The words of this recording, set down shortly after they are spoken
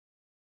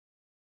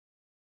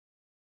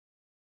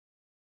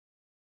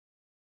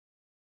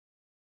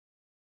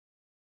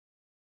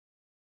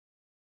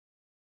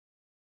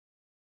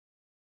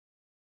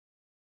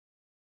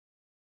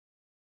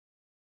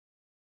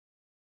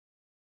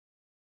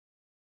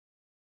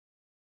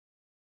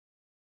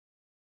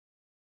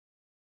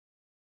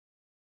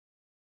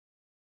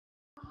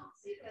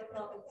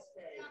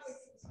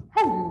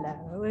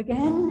Hello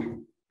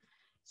again.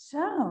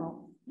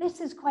 So this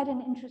is quite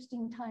an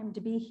interesting time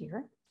to be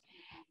here.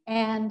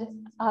 And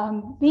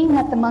being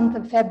that the month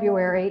of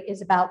February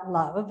is about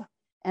love,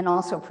 and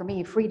also for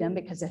me, freedom,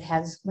 because it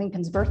has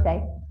Lincoln's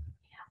birthday,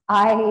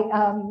 I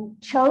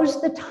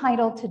chose the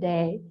title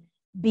today,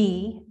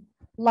 Be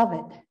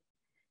Loved.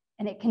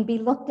 And it can be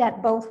looked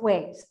at both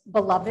ways.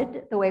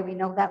 Beloved, the way we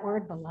know that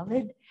word,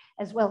 beloved,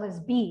 as well as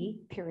be,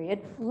 period,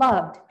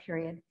 loved,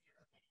 period.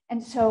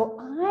 And so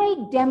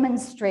I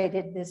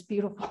demonstrated this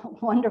beautiful,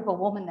 wonderful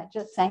woman that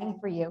just sang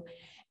for you.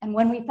 And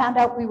when we found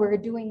out we were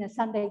doing the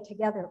Sunday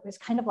together, it was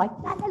kind of like,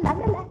 la, la, la,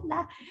 la, la,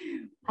 la.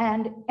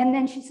 And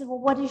then she said, well,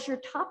 what is your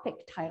topic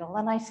title?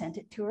 And I sent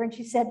it to her and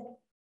she said,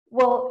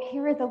 well,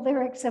 here are the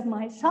lyrics of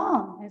my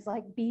song. It's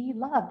like, be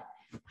loved.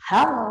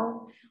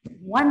 Hello,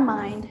 one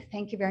mind,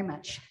 thank you very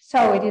much.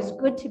 So it is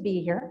good to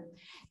be here.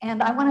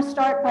 And I want to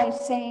start by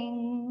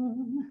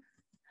saying,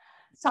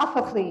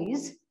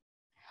 Sophocles,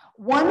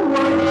 one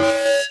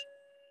word.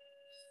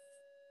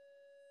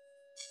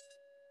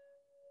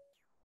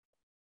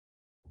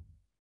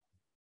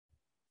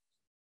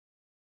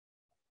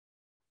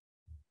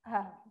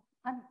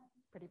 I'm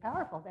pretty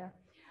powerful there.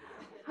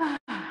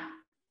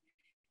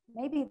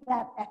 Maybe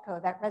that echo,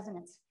 that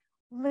resonance,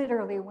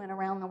 literally went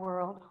around the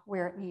world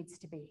where it needs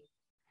to be,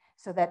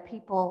 so that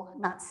people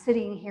not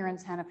sitting here in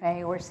Santa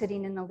Fe or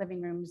sitting in the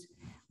living rooms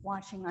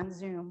watching on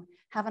Zoom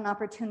have an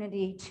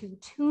opportunity to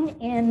tune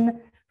in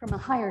from a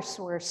higher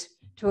source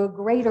to a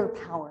greater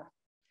power.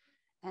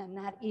 And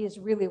that is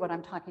really what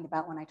I'm talking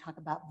about when I talk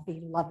about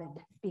beloved,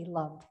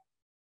 beloved.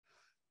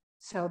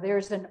 So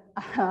there's a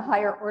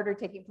higher order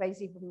taking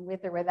place even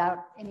with or without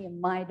any of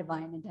my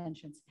divine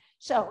intentions.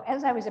 So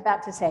as I was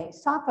about to say,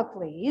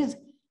 Sophocles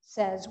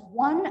says,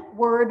 one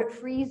word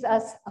frees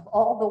us of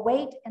all the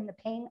weight and the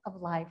pain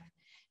of life,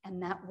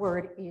 and that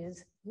word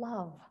is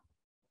love.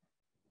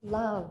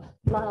 Love,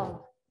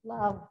 love,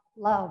 love,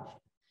 love.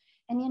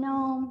 And you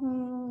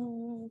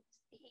know,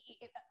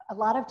 a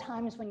lot of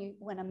times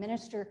when a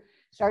minister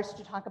starts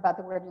to talk about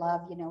the word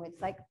love, you know, it's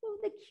like, oh,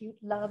 the cute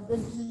love, the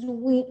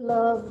sweet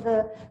love,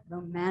 the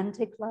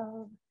romantic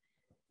love.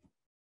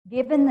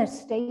 Given the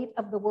state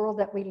of the world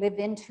that we live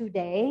in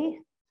today,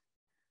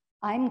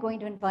 I'm going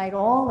to invite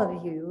all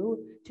of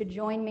you to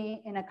join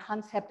me in a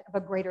concept of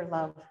a greater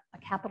love, a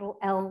capital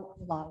L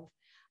love,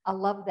 a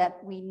love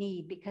that we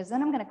need, because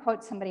then I'm going to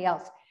quote somebody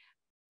else.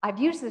 I've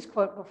used this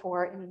quote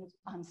before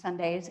on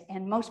Sundays,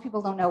 and most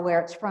people don't know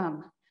where it's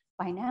from.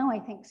 By now, I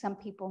think some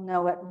people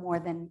know it more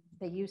than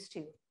they used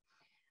to.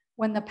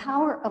 When the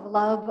power of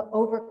love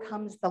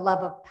overcomes the love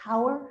of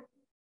power,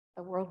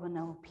 the world will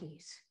know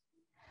peace.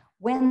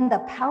 When the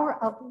power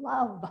of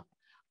love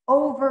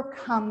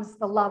overcomes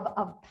the love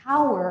of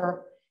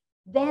power,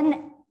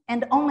 then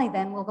and only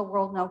then will the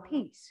world know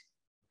peace.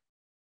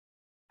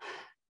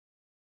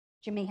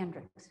 Jimi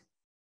Hendrix.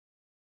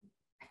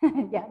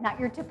 Yeah, not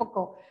your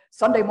typical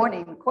Sunday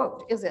morning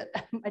quote, is it?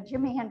 But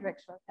Jimi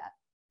Hendrix wrote that.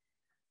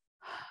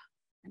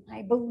 And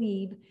I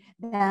believe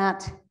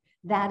that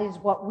that is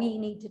what we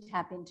need to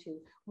tap into.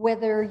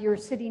 Whether you're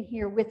sitting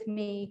here with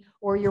me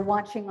or you're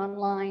watching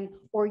online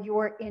or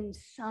you're in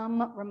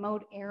some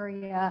remote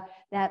area,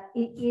 that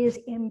it is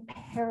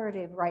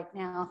imperative right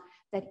now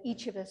that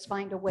each of us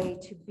find a way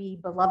to be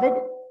beloved,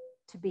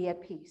 to be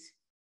at peace.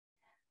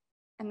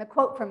 And the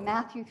quote from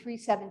Matthew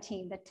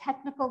 3:17, the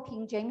technical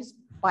King James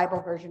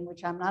Bible version,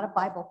 which I'm not a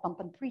Bible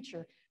thumping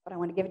preacher, but I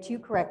want to give it to you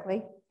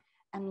correctly.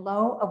 And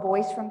lo, a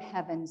voice from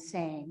heaven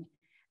saying,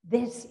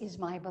 this is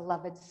my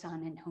beloved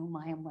Son in whom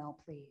I am well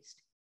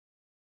pleased.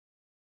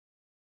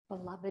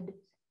 Beloved,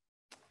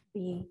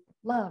 be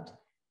loved.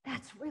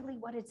 That's really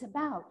what it's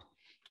about.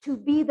 To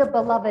be the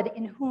beloved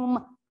in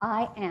whom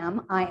I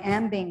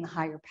am being the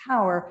higher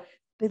power.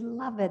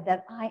 Beloved,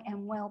 that I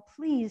am well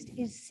pleased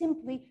is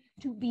simply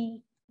to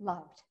be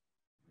loved.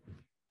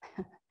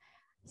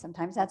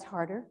 Sometimes that's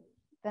harder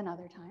than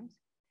other times.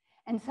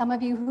 And some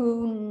of you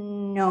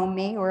who know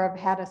me or have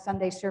had a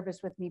Sunday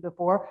service with me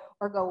before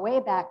or go way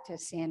back to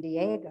San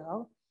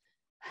Diego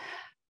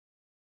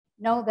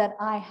know that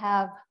I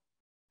have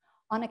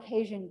on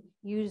occasion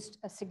used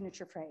a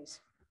signature phrase.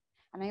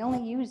 And I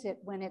only use it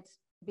when it's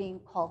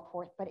being called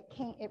forth, but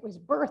it was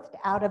birthed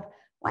out of,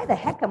 why the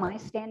heck am I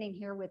standing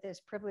here with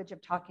this privilege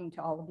of talking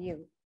to all of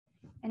you?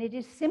 And it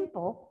is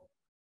simple,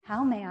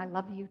 how may I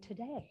love you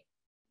today?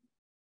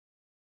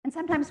 And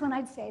sometimes when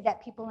I'd say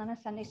that, people in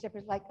a Sunday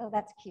service like, oh,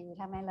 that's cute,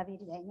 how may I love you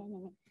today?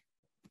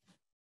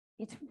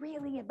 It's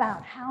really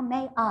about how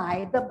may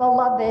I, the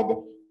beloved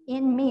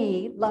in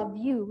me, love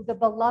you, the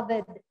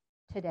beloved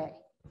today,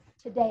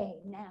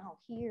 now,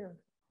 here.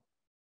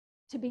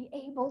 To be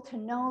able to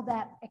know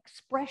that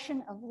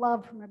expression of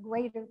love from a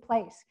greater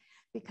place,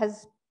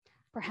 because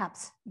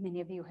perhaps many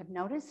of you have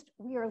noticed,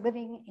 we are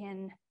living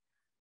in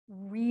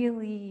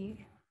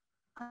really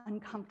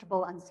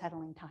uncomfortable,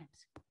 unsettling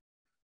times.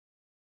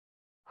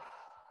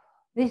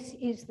 This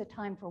is the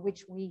time for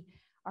which we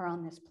are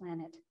on this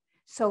planet,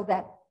 so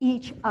that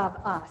each of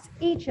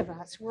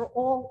us, we're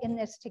all in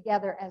this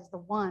together as the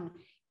one,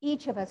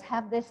 each of us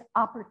have this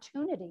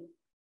opportunity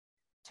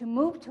to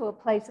move to a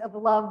place of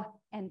love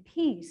and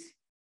peace.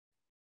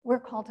 We're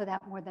called to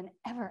that more than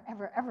ever,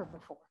 ever, ever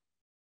before.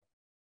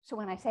 So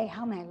when I say,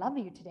 how may I love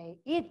you today,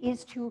 it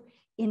is to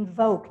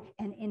invoke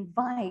and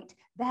invite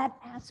that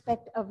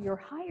aspect of your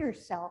higher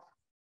self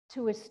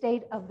to a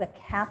state of the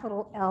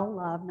capital L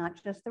love,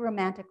 not just the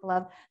romantic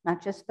love,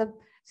 not just the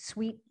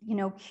sweet,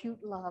 cute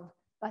love,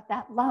 but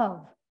that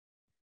love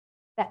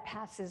that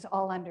passes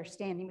all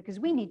understanding, because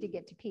we need to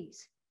get to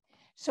peace.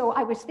 So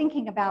I was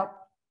thinking about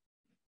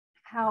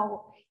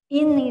how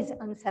in these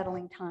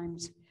unsettling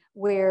times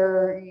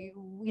where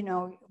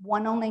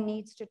one only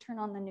needs to turn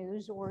on the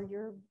news or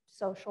your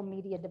social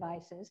media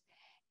devices,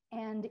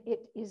 and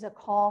it is a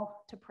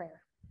call to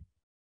prayer.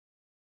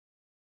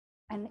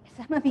 And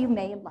some of you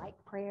may like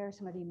prayer,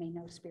 some of you may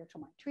know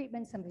spiritual mind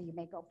treatment, some of you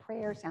may go,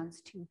 prayer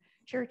sounds too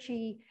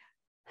churchy.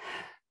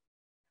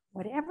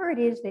 Whatever it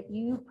is that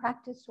you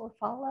practice or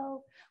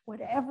follow,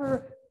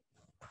 whatever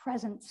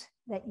presence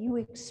that you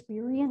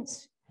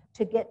experience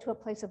to get to a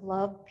place of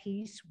love,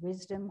 peace,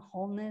 wisdom,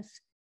 wholeness,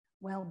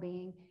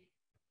 well-being.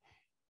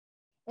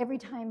 Every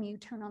time you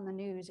turn on the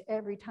news,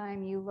 every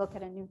time you look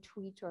at a new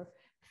tweet or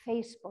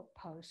Facebook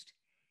post,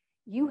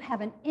 you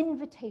have an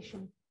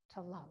invitation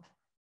to love.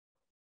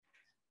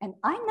 And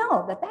I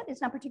know that that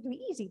is not particularly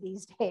easy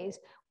these days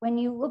when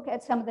you look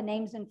at some of the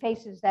names and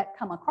faces that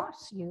come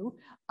across you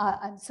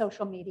on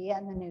social media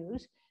and the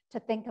news, to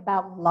think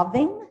about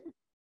loving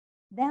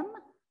them.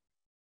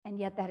 And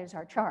yet that is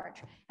our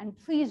charge. And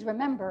please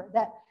remember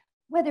that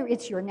whether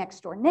it's your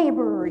next door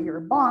neighbor or your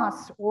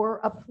boss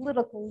or a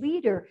political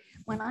leader,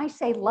 when I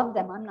say love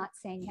them, I'm not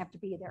saying you have to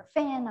be their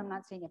fan. I'm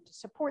not saying you have to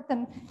support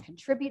them,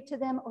 contribute to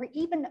them, or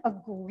even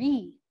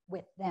agree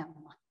with them.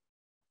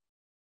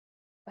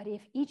 But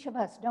if each of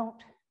us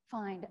don't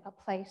find a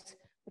place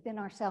within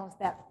ourselves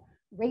that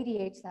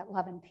radiates that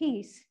love and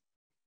peace,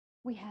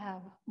 we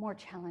have more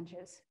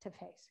challenges to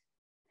face.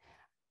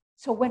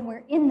 So when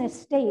we're in this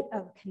state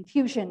of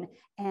confusion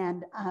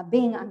and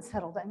being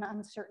unsettled and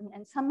uncertain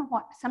and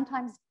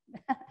sometimes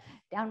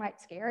downright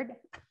scared,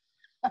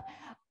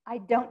 I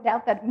don't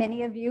doubt that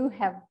many of you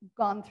have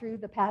gone through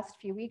the past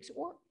few weeks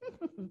or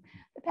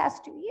the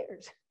past 2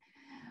 years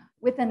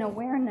with an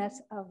awareness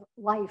of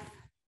life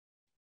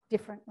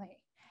differently.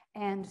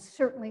 And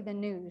certainly the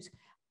news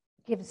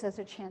gives us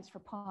a chance for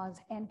pause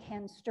and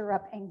can stir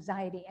up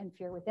anxiety and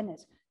fear within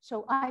us.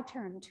 So I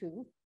turn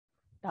to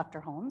Dr.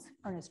 Holmes,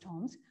 Ernest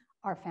Holmes,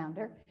 our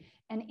founder.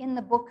 And in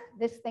the book,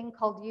 This Thing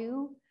Called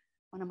You,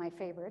 one of my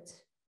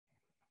favorites,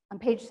 on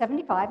page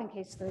 75, in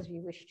case those of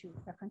you wish to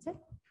reference it,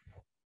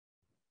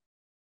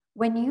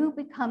 when you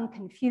become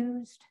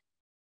confused,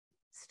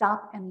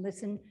 stop and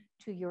listen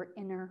to your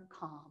inner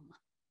calm.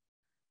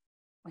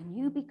 When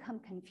you become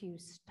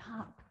confused,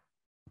 stop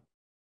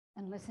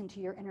and listen to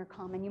your inner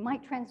calm. And you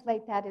might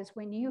translate that as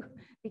when you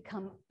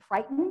become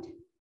frightened,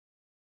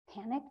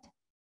 panicked,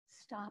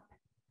 stop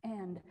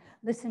and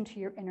listen to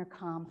your inner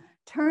calm.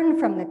 Turn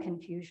from the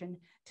confusion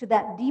to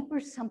that deeper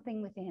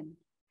something within.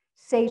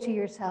 Say to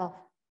yourself,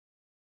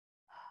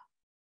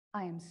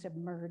 I am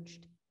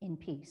submerged in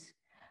peace.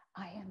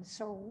 I am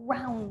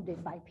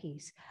surrounded by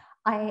peace.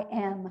 I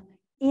am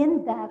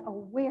in that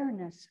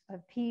awareness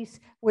of peace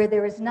where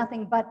there is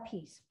nothing but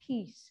peace.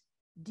 Peace,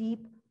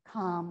 deep,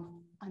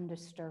 calm,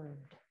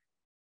 undisturbed.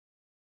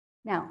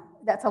 Now,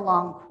 that's a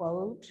long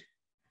quote,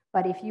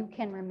 but if you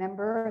can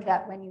remember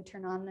that when you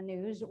turn on the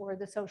news or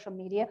the social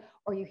media,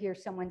 or you hear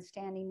someone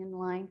standing in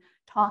line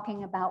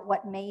talking about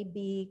what may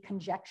be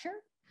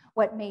conjecture,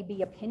 what may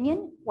be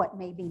opinion, what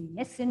may be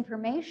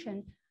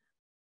misinformation,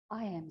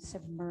 I am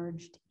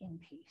submerged in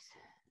peace.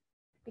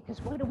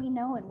 Because what do we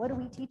know and what do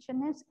we teach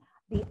in this?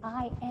 The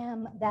I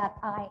am that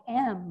I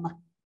am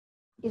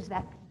is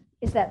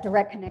that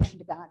direct connection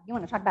to God. You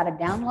want to talk about a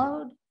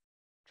download?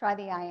 Try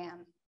the I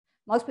am.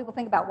 Most people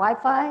think about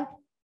Wi-Fi.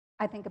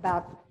 I think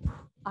about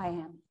I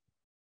am.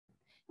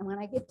 And when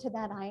I get to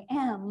that I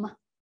am,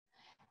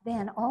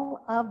 then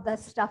all of the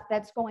stuff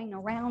that's going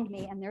around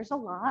me, and there's a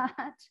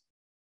lot,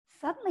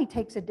 suddenly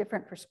takes a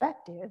different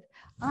perspective.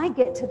 I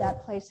get to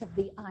that place of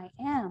the I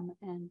am,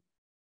 and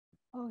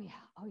oh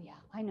yeah,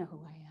 I know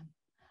who I am.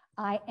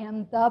 I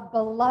am the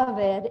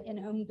beloved in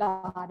whom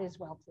God is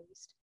well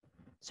pleased.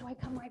 So I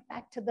come right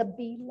back to the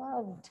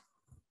beloved,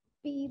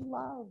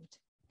 beloved.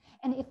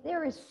 And if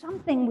there is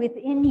something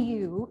within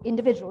you,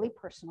 individually,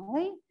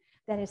 personally,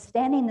 that is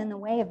standing in the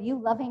way of you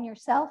loving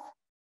yourself,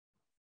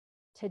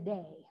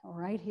 today,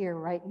 right here,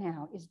 right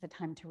now, is the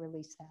time to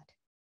release that.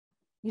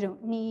 You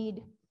don't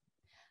need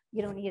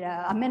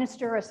a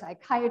minister, a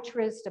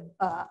psychiatrist,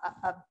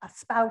 a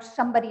spouse,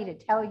 somebody to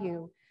tell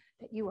you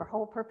that you are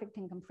whole, perfect,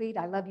 and complete.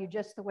 I love you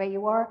just the way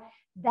you are.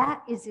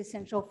 That is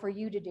essential for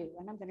you to do.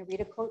 And I'm going to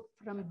read a quote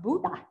from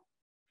Buddha.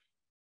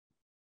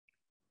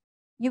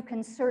 You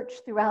can search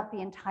throughout the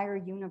entire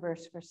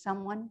universe for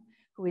someone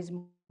who is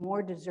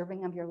more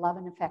deserving of your love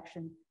and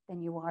affection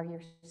than you are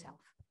yourself.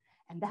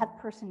 And that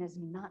person is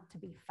not to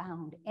be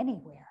found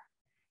anywhere.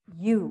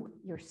 You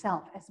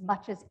yourself, as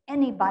much as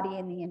anybody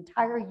in the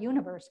entire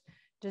universe,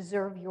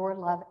 deserve your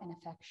love and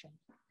affection.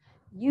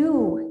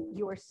 You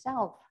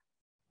yourself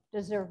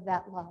deserve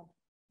that love.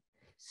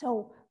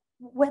 So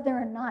whether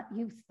or not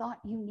you thought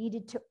you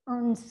needed to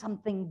earn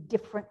something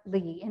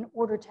differently in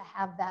order to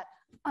have that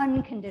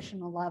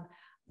unconditional love,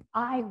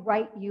 I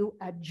write you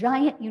a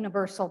giant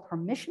universal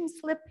permission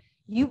slip.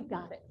 You've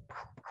got it.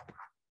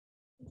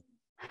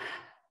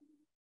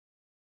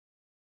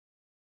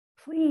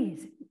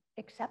 Please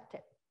accept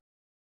it.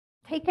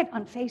 Take it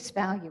on face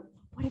value.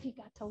 What have you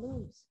got to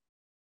lose?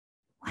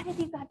 What have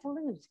you got to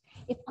lose?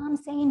 If I'm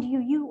saying to you,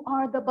 you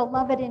are the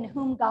beloved in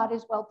whom God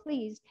is well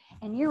pleased,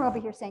 and you're over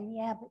here saying,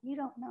 yeah, but you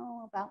don't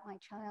know about my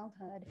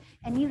childhood,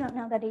 and you don't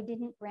know that I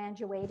didn't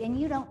graduate, and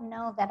you don't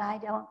know that I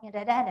don't,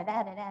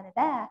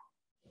 da-da-da-da-da-da-da.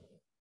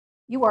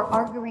 You are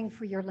arguing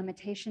for your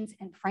limitations,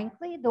 and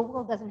frankly, the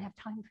world doesn't have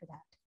time for that.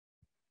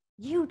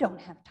 You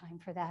don't have time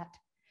for that.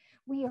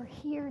 We are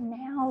here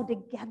now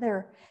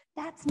together.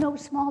 That's no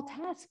small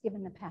task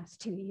given the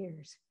past 2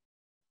 years.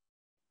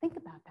 Think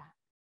about that.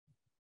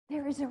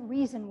 There is a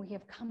reason we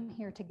have come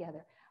here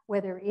together,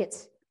 whether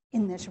it's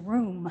in this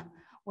room,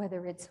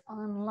 whether it's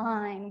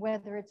online,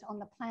 whether it's on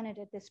the planet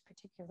at this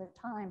particular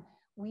time.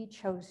 We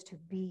chose to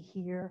be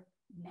here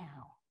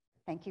now.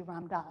 Thank you,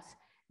 Ram Dass.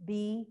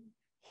 Be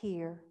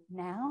here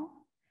now.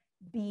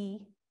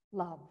 Be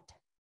loved.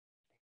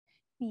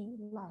 Be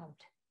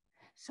loved.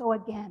 So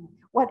again,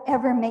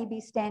 whatever may be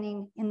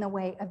standing in the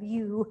way of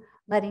you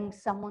letting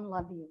someone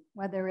love you,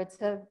 whether it's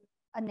a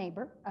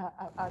neighbor,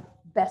 a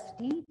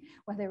bestie,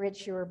 whether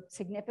it's your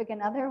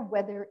significant other,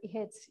 whether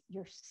it's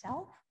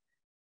yourself,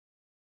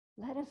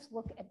 let us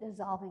look at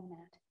dissolving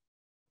that.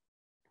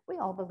 We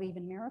all believe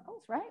in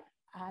miracles, right?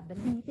 I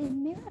believe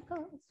in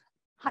miracles.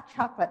 Hot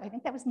chocolate, I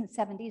think that was in the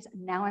 70s.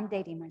 Now I'm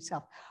dating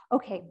myself.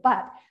 Okay,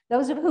 but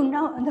those of you who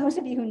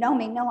know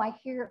me know I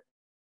hear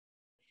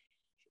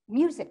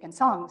music and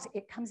songs,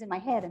 it comes in my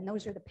head, and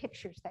those are the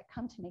pictures that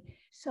come to me.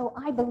 So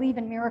I believe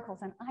in miracles,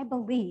 and I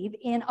believe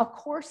in a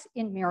course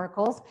in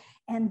miracles,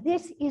 and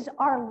this is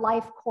our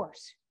life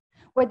course.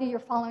 Whether you're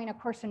following a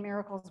Course in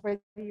Miracles,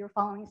 whether you're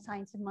following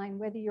Science of Mind,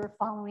 whether you're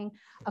following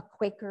a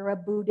Quaker, a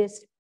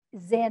Buddhist,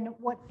 Zen,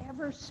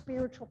 whatever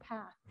spiritual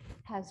path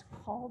has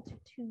called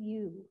to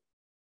you,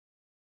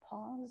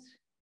 pause,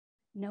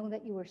 know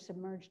that you are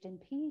submerged in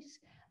peace,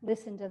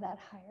 listen to that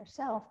higher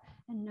self,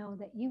 and know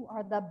that you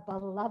are the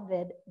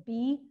beloved,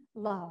 be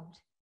loved,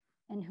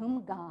 in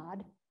whom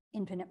God,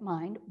 infinite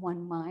mind,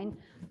 one mind,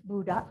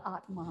 Buddha,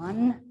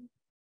 Atman,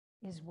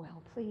 is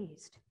well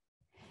pleased.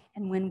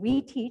 And when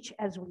we teach,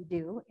 as we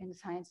do in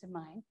Science of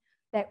Mind,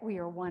 that we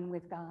are one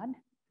with God,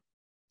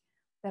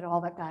 that all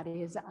that God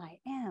is, I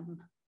am,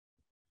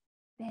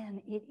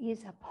 then it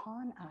is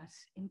upon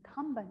us,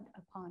 incumbent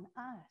upon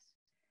us,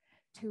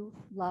 to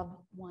love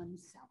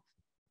oneself.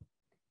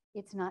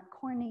 It's not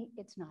corny,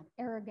 it's not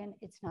arrogant,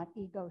 it's not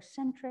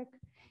egocentric.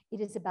 It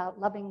is about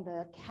loving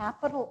the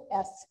capital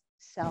S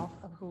self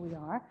of who we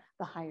are,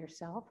 the higher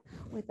self,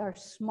 with our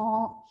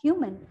small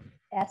human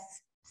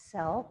S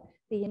self,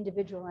 the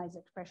individualized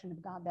expression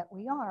of God that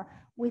we are,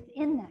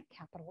 within that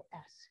capital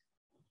S.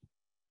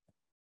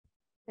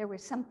 There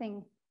was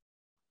something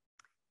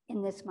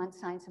in this month's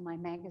Science of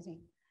Mind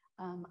magazine.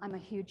 I'm a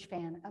huge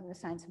fan of the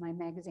Science of Mind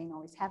magazine,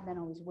 always have been,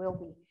 always will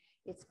be.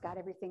 It's got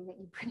everything that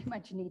you pretty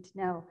much need to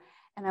know.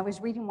 And I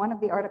was reading one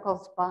of the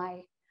articles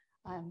by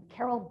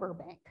Carol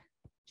Burbank.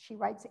 She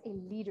writes a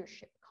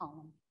leadership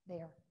column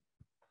there.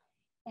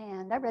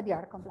 And I read the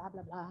article, blah,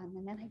 blah, blah.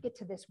 And then I get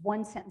to this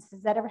one sentence.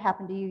 Does that ever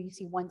happen to you? You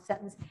see one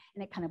sentence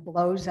and it kind of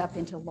blows up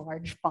into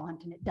large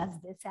font and it does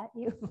this at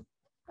you.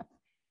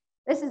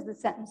 This is the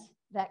sentence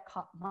that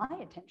caught my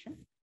attention.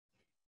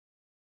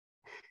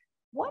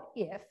 What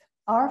if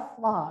our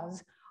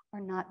flaws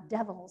are not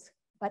devils,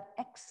 but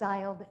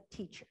exiled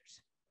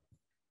teachers?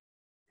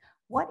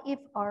 What if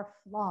our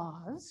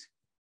flaws,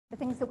 the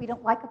things that we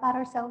don't like about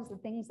ourselves, the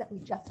things that we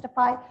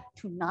justify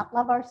to not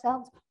love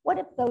ourselves, what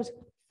if those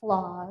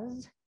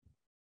flaws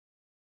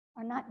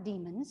are not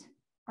demons,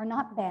 are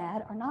not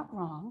bad, are not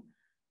wrong,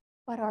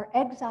 but are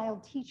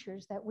exiled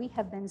teachers that we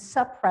have been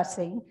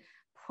suppressing,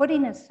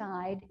 putting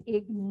aside,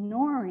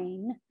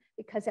 ignoring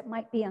because it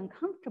might be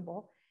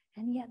uncomfortable,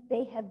 and yet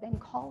they have been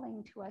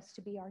calling to us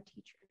to be our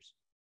teachers?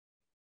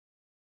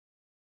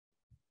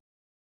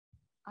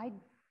 I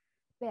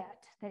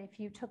bet that if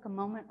you took a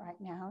moment right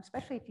now,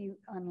 especially if you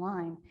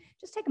online,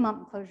 just take a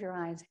moment and close your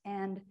eyes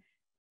and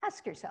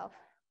ask yourself,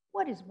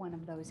 what is one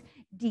of those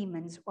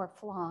demons or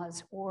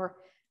flaws or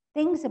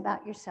things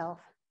about yourself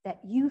that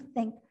you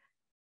think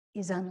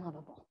is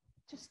unlovable?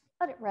 Just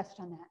let it rest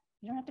on that.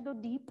 You don't have to go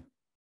deep.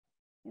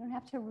 You don't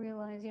have to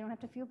realize, you don't have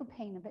to feel the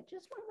pain of it.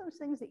 Just one of those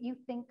things that you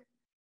think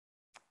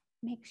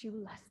makes you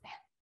less than.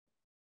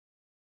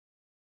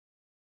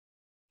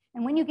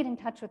 And when you get in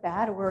touch with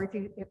that, or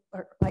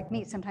or like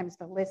me, sometimes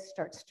the list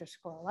starts to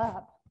scroll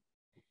up,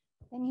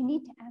 then you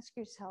need to ask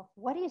yourself,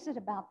 what is it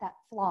about that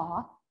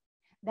flaw,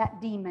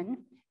 that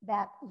demon,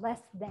 that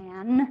less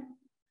than,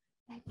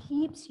 that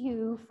keeps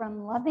you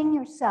from loving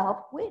yourself,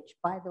 which,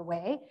 by the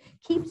way,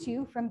 keeps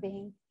you from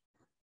being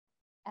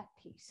at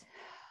peace?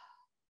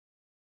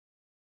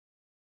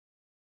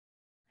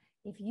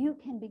 if you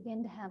can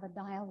begin to have a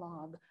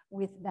dialogue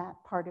with that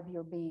part of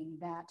your being,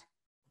 that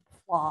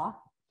flaw,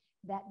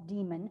 that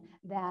demon,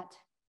 that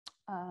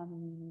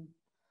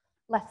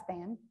less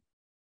than.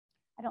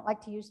 I don't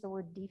like to use the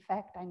word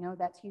defect. I know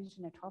that's used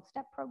in a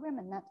 12-step program,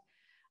 and that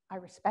I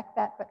respect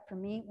that. But for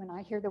me, when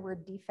I hear the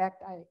word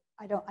defect,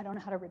 I don't know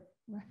how to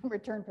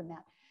return from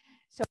that.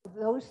 So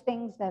those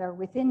things that are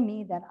within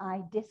me that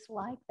I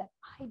dislike, that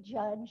I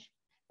judge,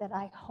 that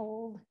I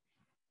hold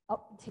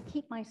up to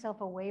keep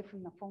myself away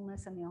from the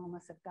fullness and the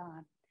allness of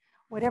God,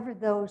 whatever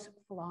those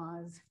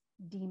flaws,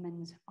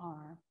 demons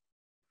are,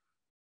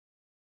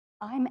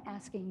 I'm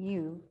asking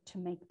you to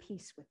make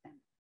peace with them.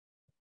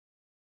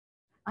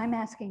 I'm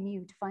asking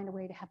you to find a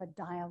way to have a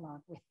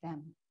dialogue with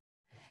them.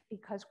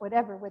 Because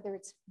whether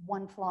it's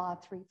one flaw,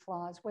 three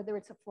flaws, whether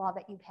it's a flaw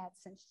that you've had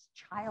since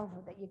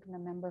childhood that you can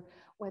remember,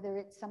 whether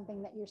it's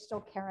something that you're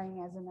still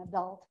carrying as an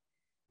adult,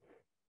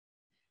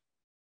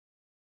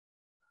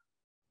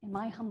 in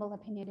my humble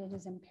opinion, it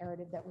is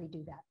imperative that we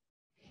do that.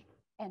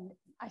 And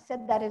I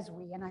said that as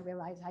we, and I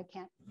realize I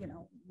can't,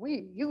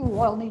 you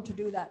all need to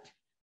do that.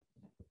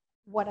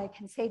 What I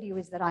can say to you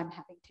is that I'm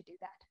having to do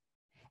that.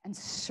 And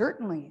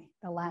certainly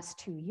the last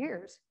 2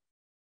 years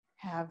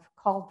have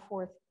called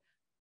forth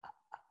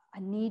a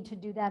need to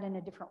do that in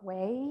a different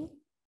way.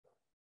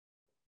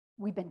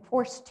 We've been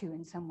forced to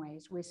in some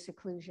ways with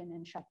seclusion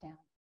and shutdown.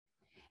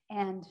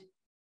 And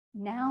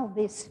now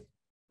this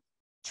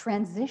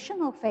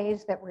transitional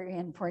phase that we're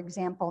in, for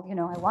example,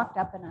 I walked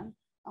up and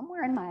I'm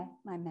wearing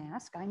my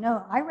mask. I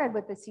know I read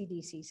what the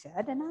CDC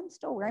said, and I'm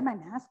still wearing my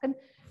mask, and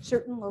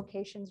certain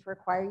locations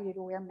require you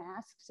to wear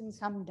masks and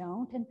some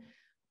don't. And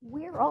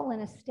we're all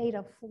in a state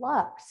of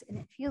flux, and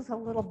it feels a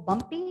little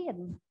bumpy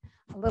and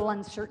a little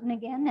uncertain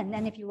again. And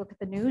then if you look at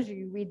the news or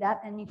you read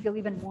that, and you feel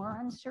even more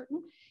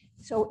uncertain.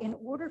 So in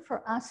order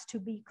for us to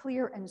be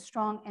clear and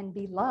strong and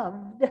be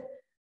loved,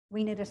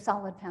 we need a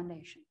solid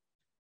foundation.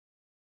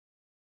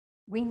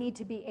 We need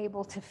to be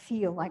able to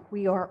feel like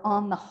we are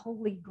on the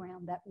holy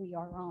ground that we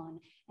are on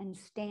and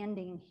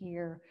standing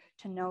here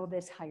to know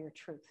this higher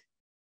truth.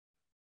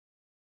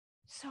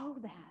 So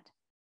that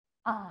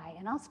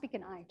and I'll speak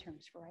in I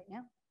terms for right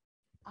now,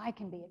 I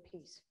can be at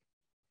peace.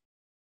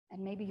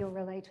 And maybe you'll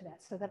relate to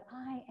that, so that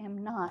I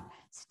am not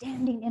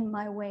standing in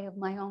my way of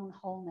my own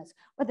wholeness,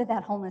 whether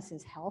that wholeness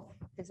is health,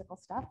 physical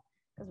stuff,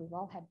 because we've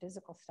all had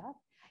physical stuff.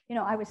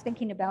 I was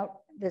thinking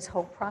about this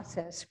whole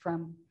process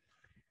from,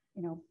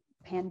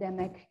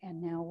 pandemic, and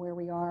now where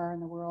we are in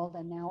the world,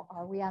 and now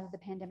are we out of the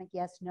pandemic?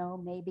 Yes,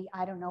 no, maybe,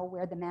 I don't know,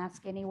 wear the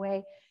mask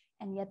anyway.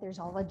 And yet there's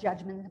all the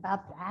judgment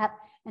about that,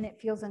 and it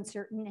feels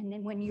uncertain. And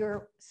then when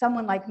you're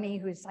someone like me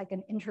who's like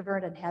an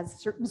introvert and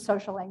has certain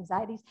social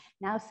anxieties,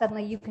 now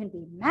suddenly you can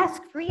be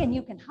mask-free and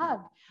you can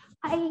hug.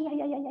 I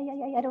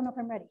don't know if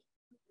I'm ready.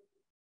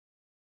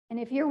 And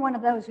if you're one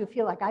of those who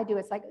feel like I do,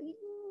 it's like,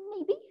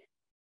 maybe.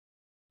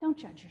 Don't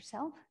judge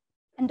yourself.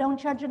 And don't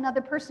judge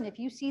another person. If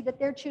you see that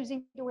they're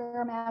choosing to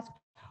wear a mask,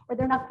 or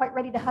they're not quite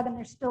ready to hug and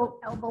they're still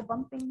elbow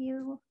bumping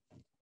you,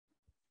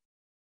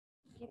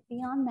 get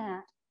beyond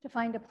that to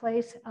find a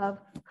place of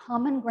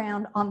common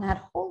ground on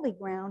that holy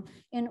ground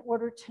in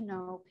order to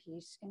know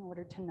peace, in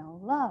order to know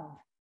love.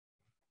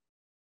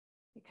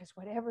 Because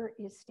whatever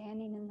is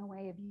standing in the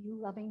way of you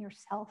loving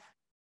yourself,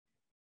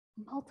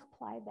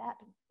 multiply that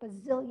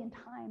bazillion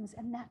times,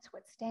 and that's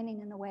what's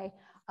standing in the way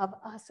of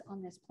us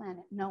on this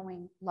planet,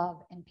 knowing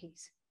love and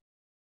peace.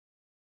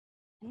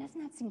 And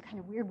doesn't that seem kind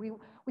of weird? We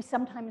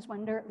sometimes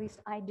wonder, at least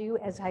I do,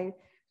 as I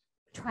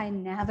try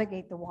and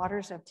navigate the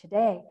waters of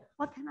today,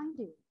 what can I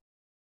do?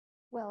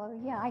 Well,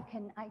 yeah, I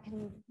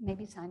can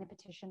maybe sign a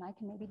petition. I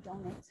can maybe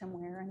donate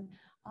somewhere, and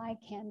I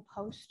can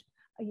post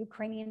a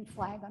Ukrainian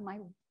flag on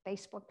my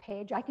Facebook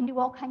page. I can do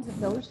all kinds of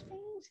those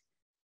things.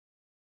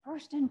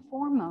 First and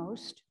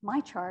foremost, my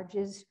charge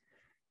is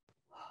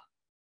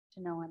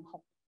to know I'm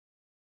whole,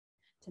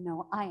 to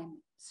know I am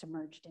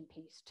submerged in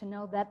peace, to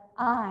know that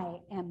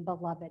I am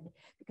beloved.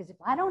 Because if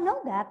I don't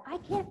know that, I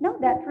can't know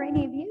that for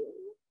any of you.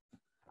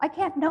 I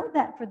can't know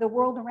that for the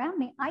world around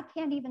me. I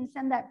can't even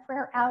send that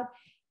prayer out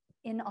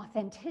in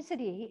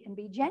authenticity and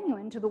be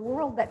genuine to the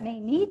world that may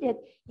need it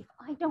if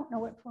I don't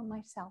know it for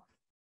myself.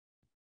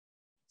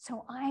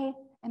 So I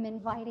am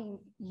inviting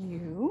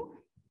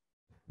you,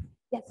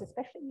 yes,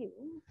 especially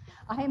you,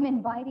 I am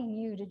inviting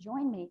you to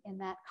join me in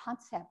that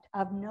concept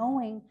of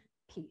knowing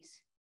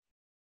peace.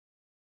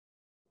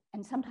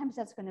 And sometimes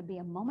that's going to be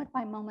a moment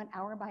by moment,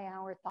 hour by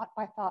hour, thought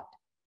by thought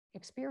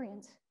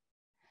experience.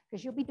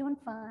 Because you'll be doing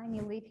fine,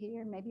 you leave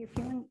here, maybe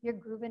you're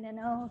grooving and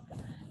oh,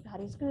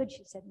 God is good,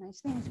 she said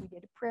nice things, we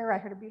did a prayer, I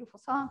heard a beautiful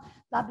song,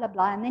 blah, blah,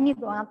 blah. And then you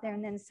go out there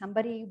and then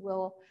somebody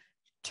will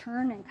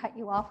turn and cut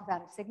you off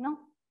without a signal.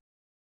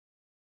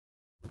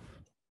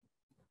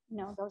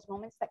 Those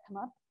moments that come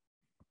up.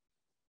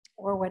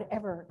 Or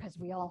whatever, because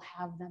we all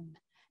have them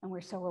and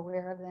we're so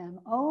aware of them.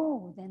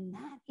 Oh, then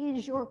that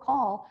is your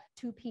call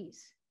to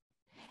peace.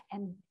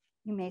 And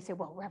you may say,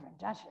 well, Reverend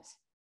Duchess,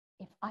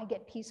 if I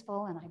get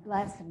peaceful and I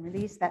bless and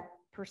release that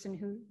person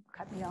who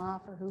cut me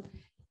off or who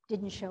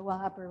didn't show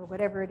up or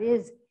whatever it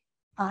is,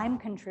 I'm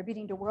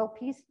contributing to world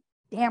peace.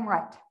 Damn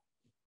right.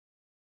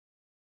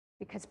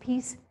 Because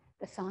peace,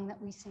 the song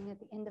that we sing at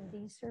the end of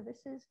these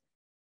services,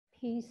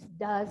 peace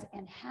does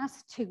and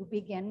has to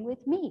begin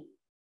with me,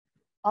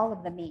 all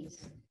of the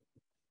me's.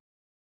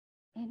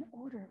 In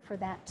order for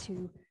that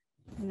to,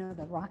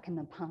 the rock in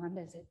the pond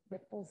as it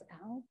ripples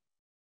out,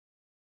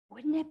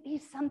 wouldn't it be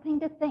something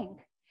to think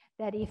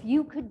that if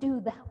you could do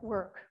that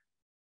work,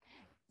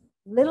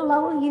 little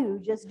old you,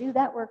 just do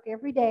that work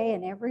every day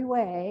in every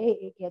way,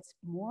 it gets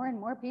more and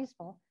more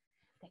peaceful,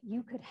 that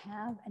you could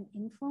have an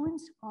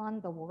influence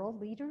on the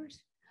world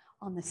leaders,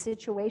 on the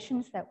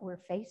situations that we're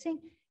facing?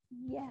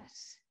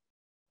 Yes.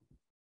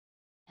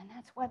 And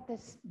that's what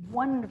this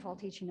wonderful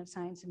teaching of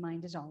Science of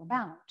Mind is all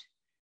about.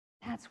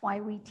 That's why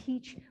we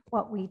teach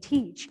what we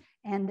teach.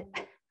 And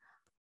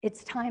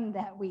it's time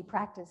that we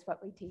practice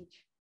what we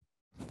teach.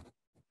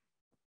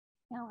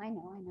 No, I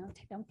know.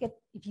 Don't get,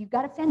 if you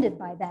got offended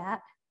by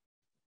that,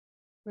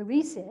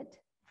 release it,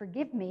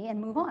 forgive me,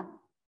 and move on.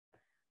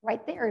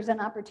 Right there is an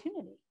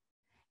opportunity.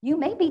 You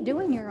may be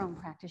doing your own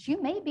practice.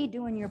 You may be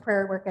doing your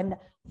prayer work, and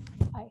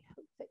I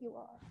hope that you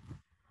are.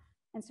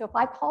 And so if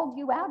I called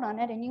you out on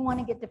it and you want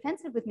to get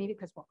defensive with me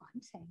because, well,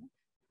 I'm saying it,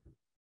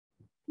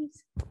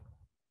 please.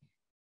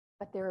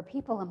 But there are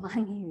people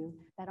among you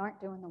that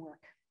aren't doing the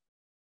work.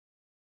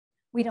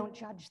 We don't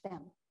judge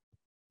them.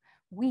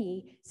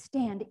 We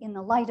stand in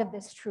the light of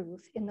this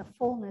truth, in the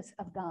fullness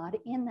of God,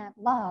 in that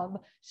love,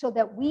 so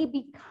that we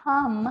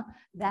become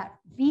that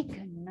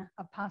beacon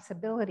of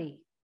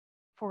possibility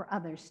for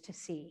others to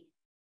see,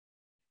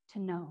 to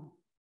know.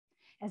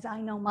 As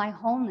I know my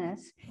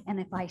wholeness, and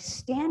if I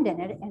stand in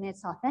it and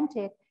it's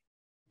authentic,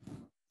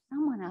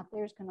 someone out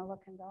there is going to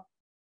look and go,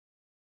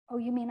 oh,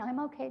 you mean I'm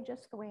okay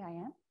just the way I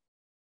am?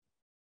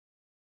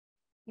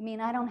 You mean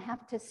I don't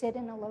have to sit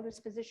in a lotus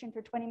position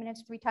for 20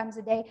 minutes 3 times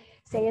a day,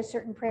 say a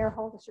certain prayer,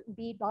 hold a certain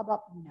bead, blah, blah?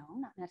 No,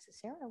 not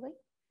necessarily.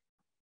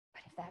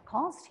 But if that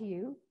calls to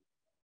you,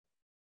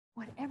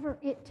 whatever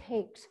it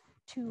takes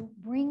to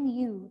bring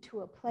you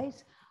to a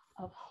place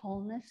of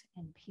wholeness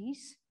and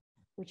peace,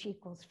 which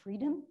equals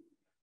freedom,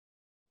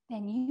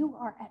 then you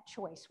are at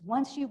choice.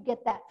 Once you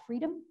get that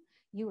freedom,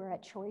 you are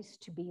at choice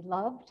to be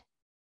loved,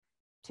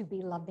 to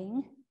be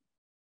loving.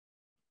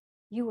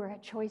 You are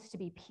at choice to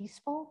be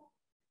peaceful,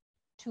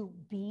 to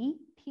be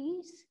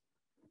peace.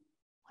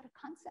 What a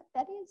concept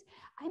that is.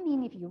 I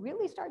mean, if you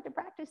really start to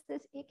practice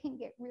this, it can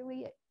get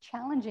really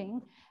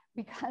challenging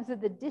because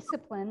of the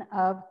discipline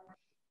of,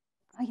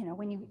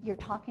 when you're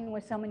talking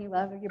with someone you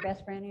love or your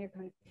best friend,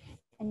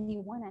 and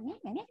you want to,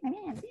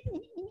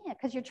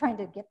 because you're trying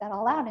to get that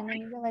all out, and then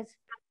you realize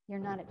you're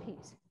not at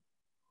peace.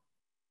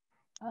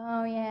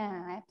 Oh,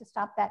 yeah, I have to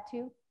stop that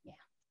too? Yeah.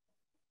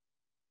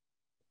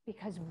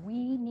 Because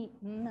we need,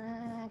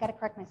 I got to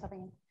correct myself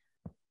again.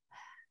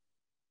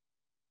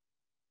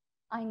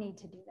 I need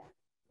to do that.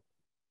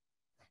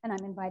 And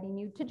I'm inviting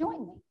you to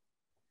join me.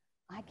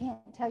 I can't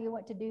tell you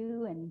what to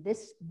do, and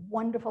this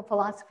wonderful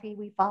philosophy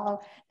we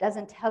follow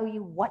doesn't tell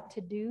you what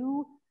to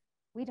do.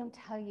 We don't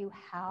tell you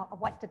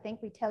what to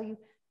think. We tell you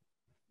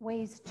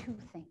ways to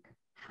think,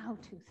 how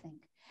to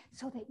think,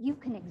 so that you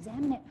can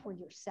examine it for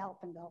yourself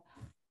and go,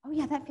 oh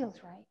yeah, that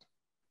feels right.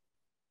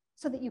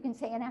 So that you can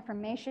say an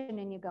affirmation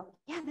and you go,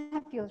 yeah,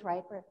 that feels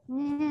right. Or,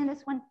 nah,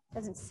 this one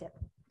doesn't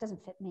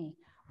fit me.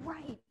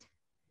 Right.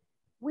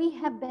 We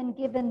have been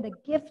given the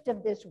gift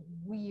of this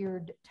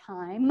weird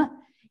time,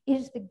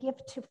 is the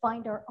gift to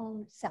find our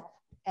own self,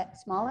 at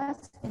small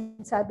s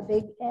inside the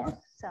big S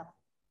self.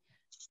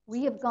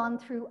 We have gone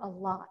through a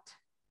lot.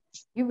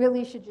 You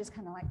really should just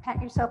kind of like pat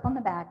yourself on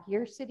the back.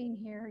 You're sitting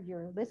here,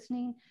 you're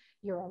listening,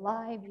 you're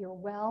alive, you're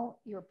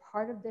well, you're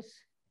part of this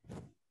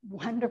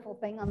wonderful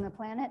thing on the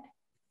planet.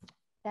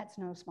 That's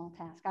no small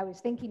task. I was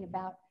thinking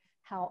about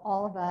how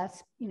all of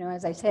us,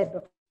 as I said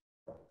before,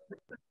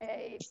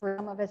 for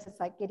some of us, it's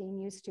like getting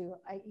used to,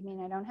 you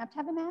mean I don't have to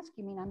have a mask?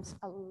 You mean I'm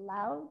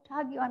allowed to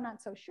hug you? I'm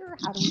not so sure.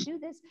 How do we do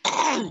this?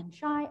 I'm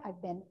shy. I've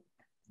been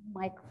in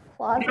my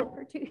closet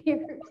for 2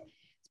 years.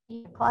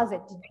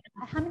 Closet.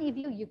 How many of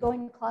you go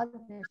in your closet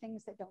and there are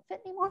things that don't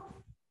fit anymore?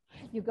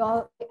 You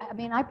go,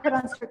 I put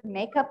on certain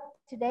makeup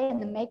today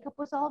and the makeup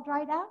was all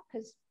dried out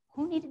because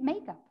who needed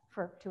makeup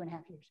for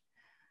 2.5 years?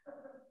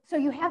 So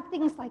you have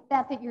things like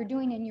that you're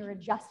doing and you're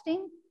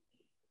adjusting.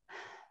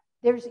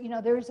 There's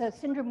a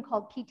syndrome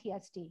called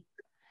PTSD,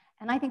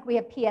 and I think we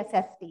have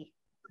PSSD.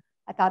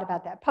 I thought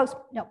about that.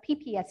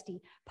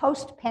 PPSD,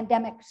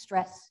 post-pandemic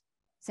stress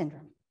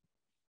syndrome.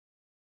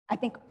 I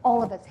think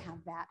all of us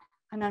have that.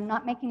 And I'm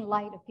not making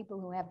light of people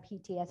who have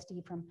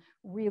PTSD from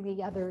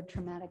really other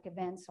traumatic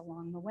events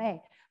along the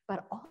way,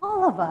 but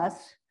all of us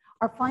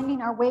are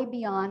finding our way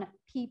beyond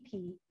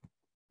PPSD.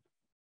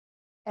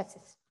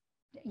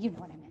 You know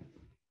what I mean.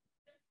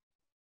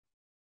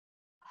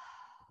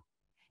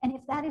 And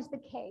if that is the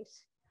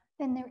case,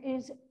 then there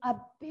is a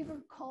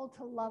bigger call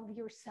to love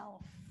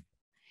yourself.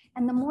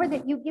 And the more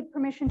that you give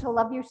permission to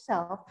love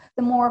yourself,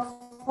 the more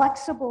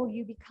flexible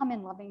you become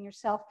in loving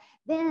yourself,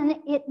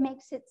 then it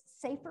makes it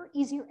safer,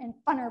 easier, and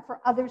funner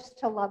for others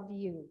to love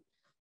you.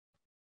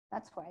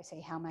 That's why I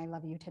say, how may I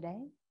love you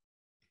today?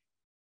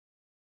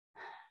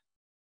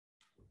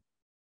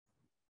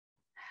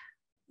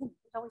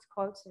 There's always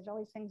quotes, there's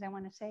always things I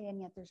want to say,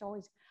 and yet there's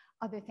always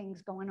other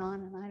things going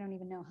on, and I don't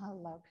even know how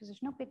low, because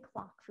there's no big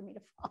clock for me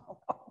to follow.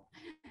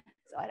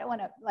 So I don't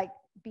want to like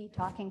be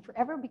talking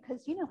forever,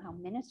 because you know how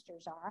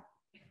ministers are.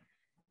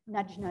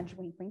 Nudge, nudge,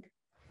 wink, wink.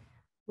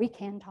 We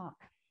can talk.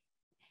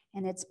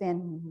 And it's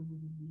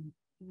been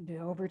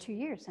over 2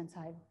 years since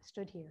I've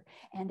stood here.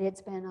 And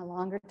it's been a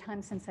longer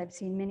time since I've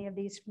seen many of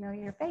these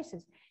familiar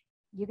faces.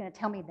 You're going to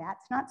tell me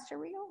that's not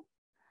surreal?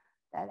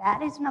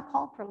 That isn't a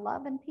call for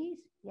love and peace?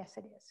 Yes,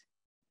 it is.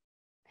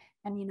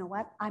 And you know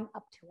what? I'm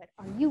up to it.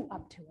 Are you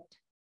up to it?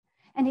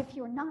 And if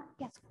you're not,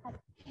 guess what?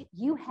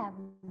 You have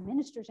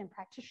ministers and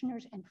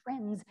practitioners and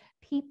friends,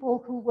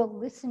 people who will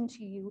listen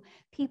to you,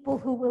 people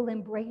who will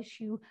embrace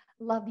you,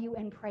 love you,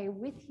 and pray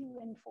with you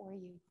and for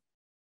you.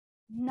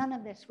 None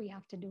of this we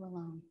have to do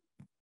alone.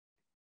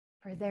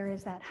 For there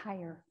is that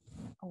higher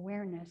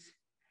awareness,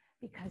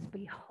 because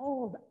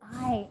behold,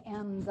 I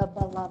am the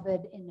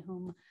beloved in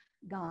whom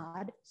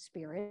God,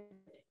 Spirit,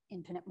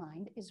 infinite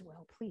mind, is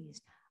well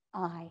pleased.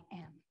 I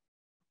am.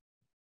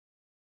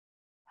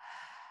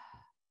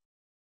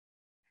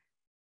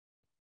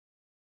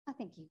 I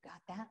think you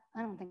got that.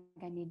 I don't think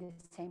I need to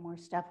say more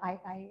stuff.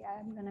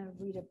 I'm going to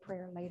read a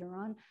prayer later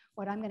on.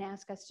 What I'm going to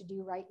ask us to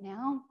do right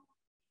now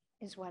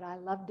is what I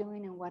love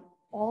doing and what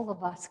all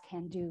of us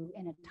can do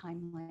in a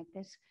time like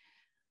this.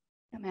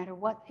 No matter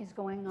what is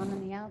going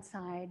on the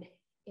outside,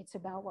 it's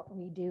about what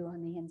we do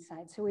on the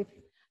inside. So if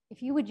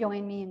you would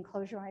join me and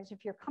close your eyes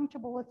if you're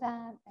comfortable with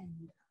that,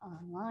 and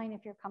online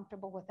if you're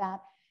comfortable with that,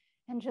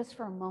 and just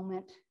for a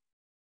moment,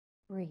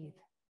 breathe.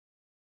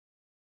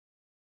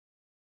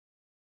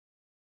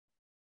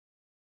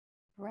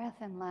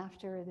 Breath and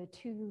laughter are the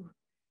two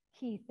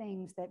key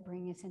things that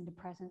bring us into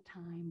present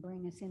time,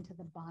 bring us into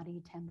the body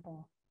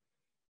temple.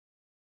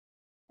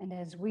 And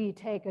as we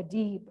take a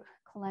deep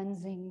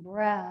cleansing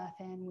breath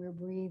and we're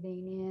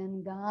breathing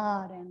in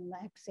God and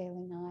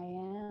exhaling I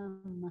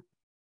am.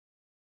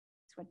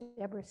 That's what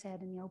Deborah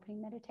said in the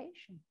opening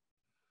meditation.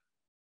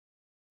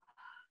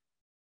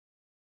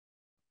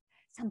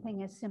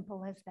 Something as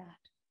simple as that.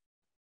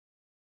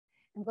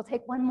 And we'll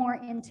take one more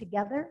in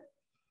together.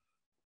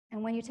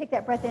 And when you take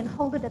that breath in,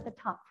 hold it at the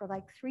top for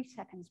like 3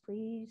 seconds,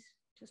 please.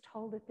 Just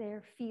hold it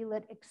there, feel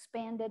it,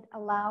 expand it,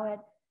 allow it,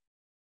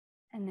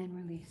 and then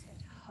release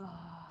it.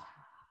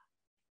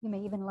 You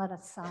may even let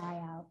a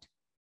sigh out.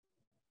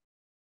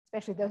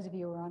 Especially those of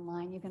you who are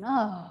online, you can,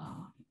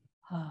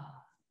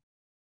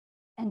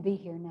 and be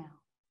here now.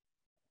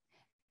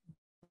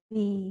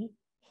 Be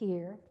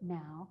here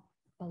now,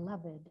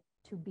 beloved,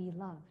 to be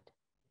loved.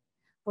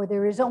 For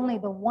there is only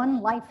the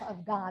one life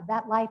of God.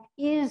 That life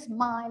is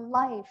my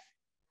life.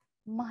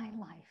 My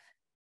life,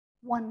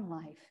 one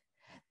life,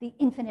 the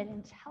infinite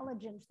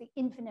intelligence, the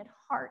infinite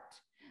heart,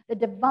 the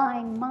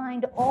divine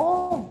mind,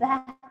 all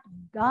that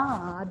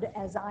God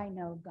as I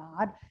know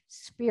God,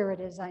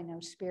 Spirit as I know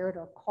Spirit,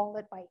 or call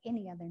it by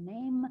any other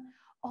name,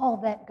 all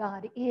that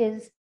God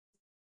is.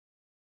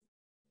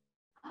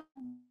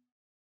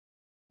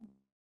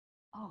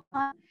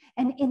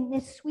 And in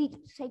this sweet,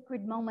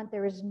 sacred moment,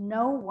 there is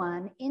no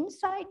one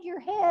inside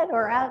your head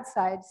or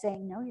outside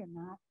saying, no,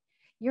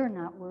 you're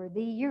not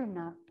worthy, you're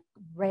not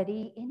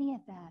ready, any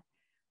of that.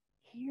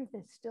 Hear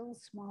the still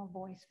small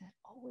voice that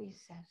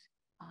always says,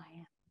 I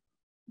am.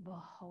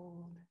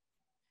 Behold,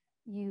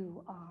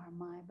 you are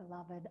my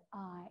beloved.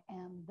 I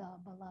am the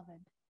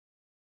beloved.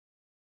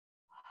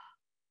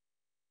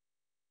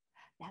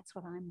 That's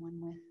what I'm one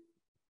with.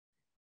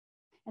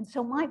 And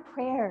so my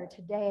prayer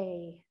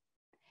today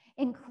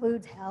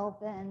includes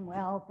health and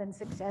wealth and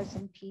success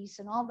and peace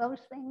and all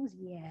those things,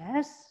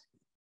 yes.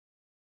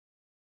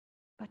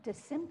 But to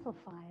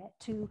simplify it,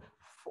 to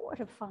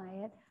fortify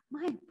it,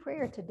 my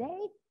prayer today,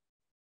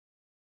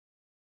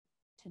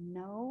 to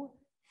know,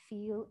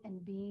 feel,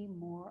 and be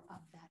more of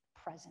that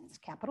presence.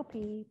 Capital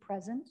P,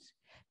 presence.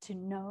 To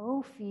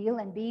know, feel,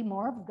 and be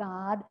more of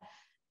God.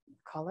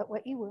 Call it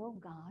what you will,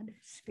 God,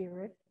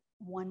 Spirit,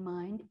 one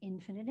mind,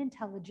 infinite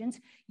intelligence.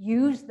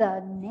 Use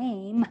the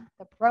name,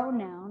 the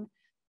pronoun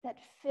that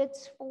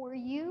fits for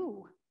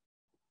you,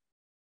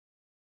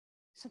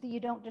 so that you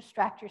don't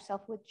distract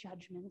yourself with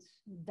judgments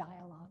and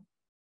dialogue.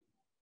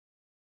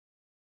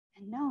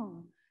 And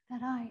know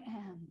that I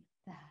am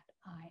that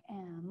I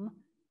am.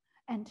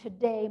 And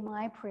today,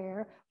 my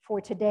prayer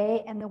for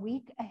today and the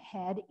week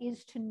ahead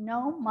is to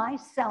know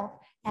myself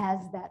as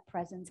that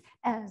presence,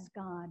 as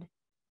God.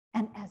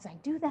 And as I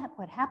do that,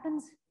 what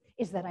happens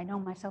is that I know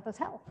myself as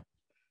health.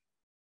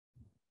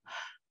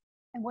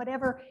 And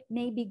whatever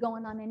may be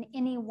going on in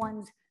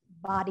anyone's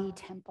body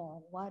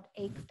temple, what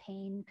ache,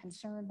 pain,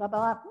 concern, blah,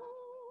 blah,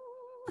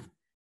 blah,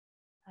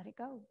 let it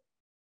go.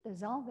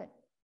 Dissolve it.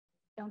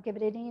 Don't give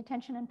it any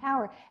attention and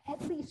power,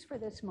 at least for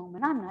this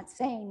moment. I'm not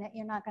saying that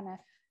you're not going to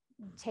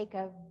take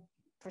a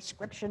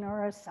prescription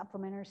or a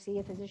supplement or see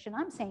a physician.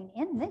 I'm saying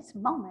in this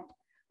moment,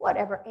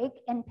 whatever ache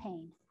and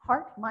pain,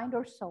 heart, mind,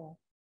 or soul,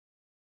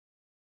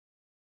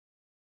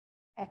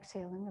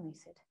 exhale and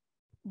release it.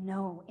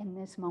 Know in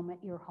this moment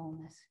your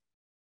wholeness.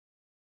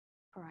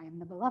 For I am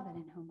the beloved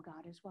in whom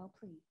God is well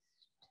pleased.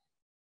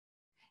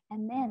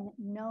 And then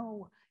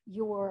know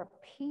your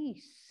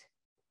peace.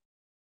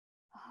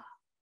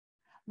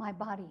 My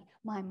body,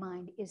 my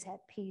mind is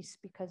at peace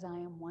because I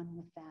am one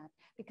with that,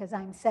 because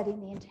I'm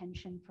setting the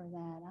intention for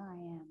that. I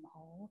am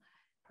whole,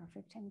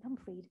 perfect, and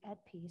complete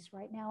at peace.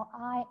 Right now,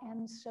 I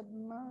am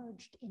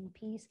submerged in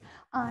peace.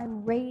 I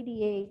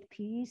radiate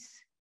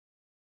peace.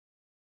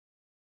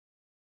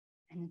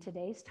 And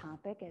today's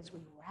topic, as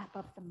we wrap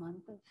up the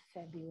month of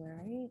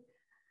February,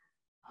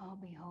 oh,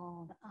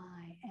 behold,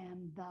 I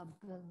am the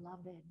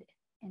beloved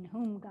in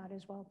whom God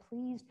is well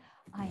pleased.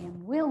 I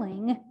am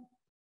willing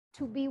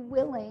to be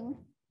willing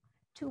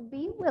to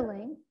be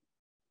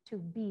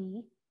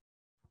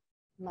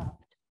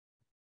loved.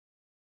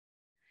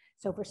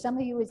 So for some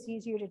of you, it's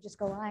easier to just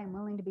go, I am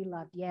willing to be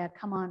loved. Yeah,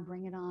 come on,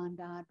 bring it on,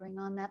 God, bring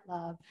on that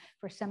love.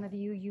 For some of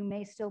you, you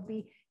may still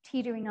be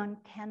teetering on,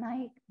 can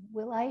I,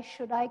 will I,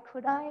 should I,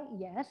 could I?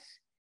 Yes.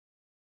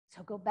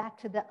 So go back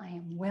to the, I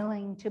am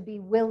willing to be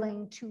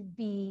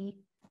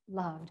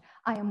loved.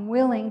 I am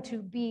willing to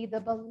be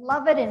the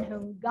beloved in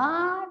whom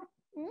God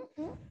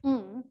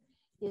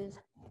is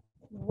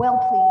well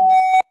pleased.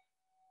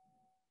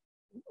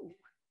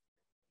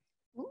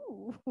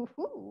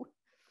 Ooh.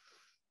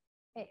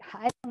 Hey,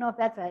 I don't know if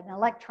that's an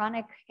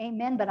electronic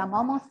amen, but I'm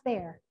almost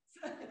there.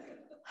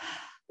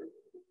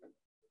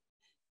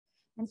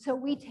 And so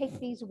we take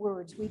these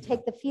words, we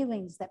take the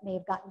feelings that may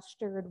have gotten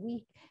stirred,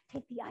 we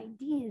take the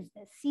ideas,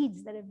 the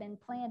seeds that have been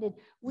planted,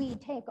 we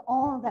take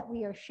all that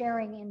we are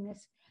sharing in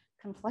this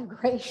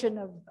conflagration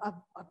of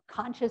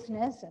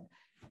consciousness and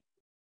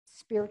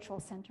spiritual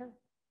center.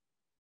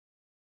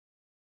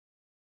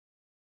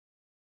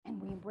 And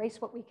we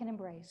embrace what we can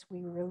embrace.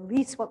 We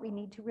release what we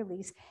need to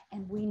release.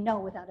 And we know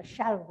without a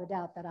shadow of a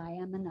doubt that I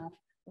am enough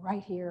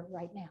right here,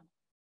 right now.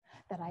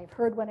 That I've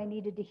heard what I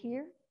needed to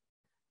hear.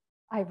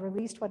 I've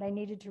released what I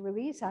needed to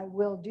release. I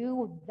will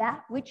do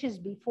that which is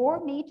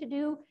before me to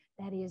do.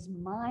 That is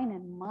mine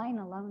and mine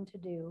alone to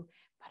do.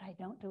 But I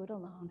don't do it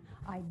alone.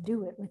 I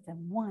do it with the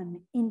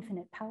one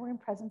infinite power and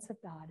presence of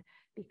God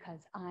because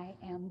I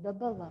am the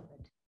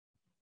beloved.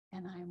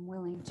 And I am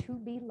willing to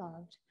be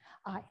loved.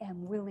 I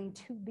am willing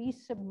to be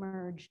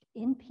submerged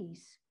in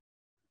peace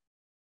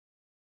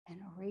and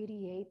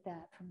radiate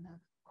that from the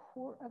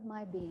core of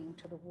my being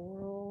to the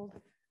world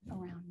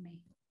around me.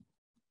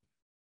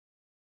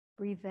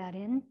 Breathe that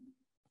in.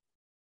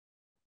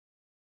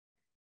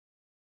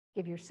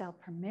 Give yourself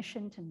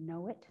permission to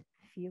know it,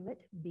 feel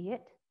it, be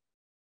it.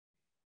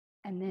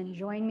 And then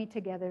join me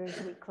together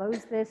as we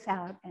close this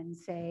out and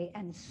say,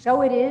 and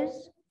so it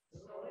is,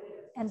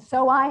 and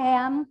so I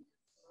am,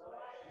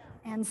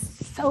 and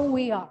so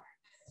we are.